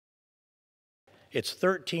It's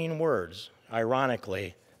 13 words,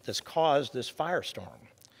 ironically, that's caused this firestorm.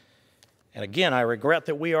 And again, I regret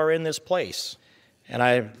that we are in this place. And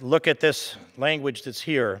I look at this language that's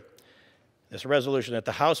here, this resolution, that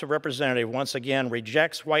the House of Representatives once again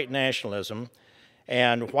rejects white nationalism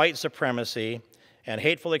and white supremacy and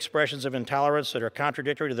hateful expressions of intolerance that are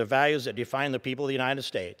contradictory to the values that define the people of the United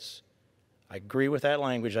States. I agree with that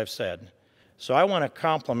language I've said. So I want to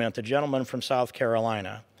compliment the gentleman from South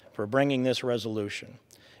Carolina for bringing this resolution.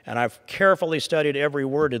 And I've carefully studied every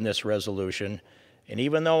word in this resolution, and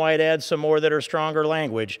even though I'd add some more that are stronger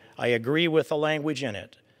language, I agree with the language in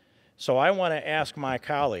it. So I want to ask my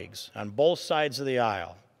colleagues on both sides of the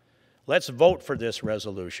aisle, let's vote for this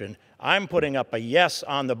resolution. I'm putting up a yes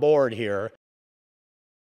on the board here,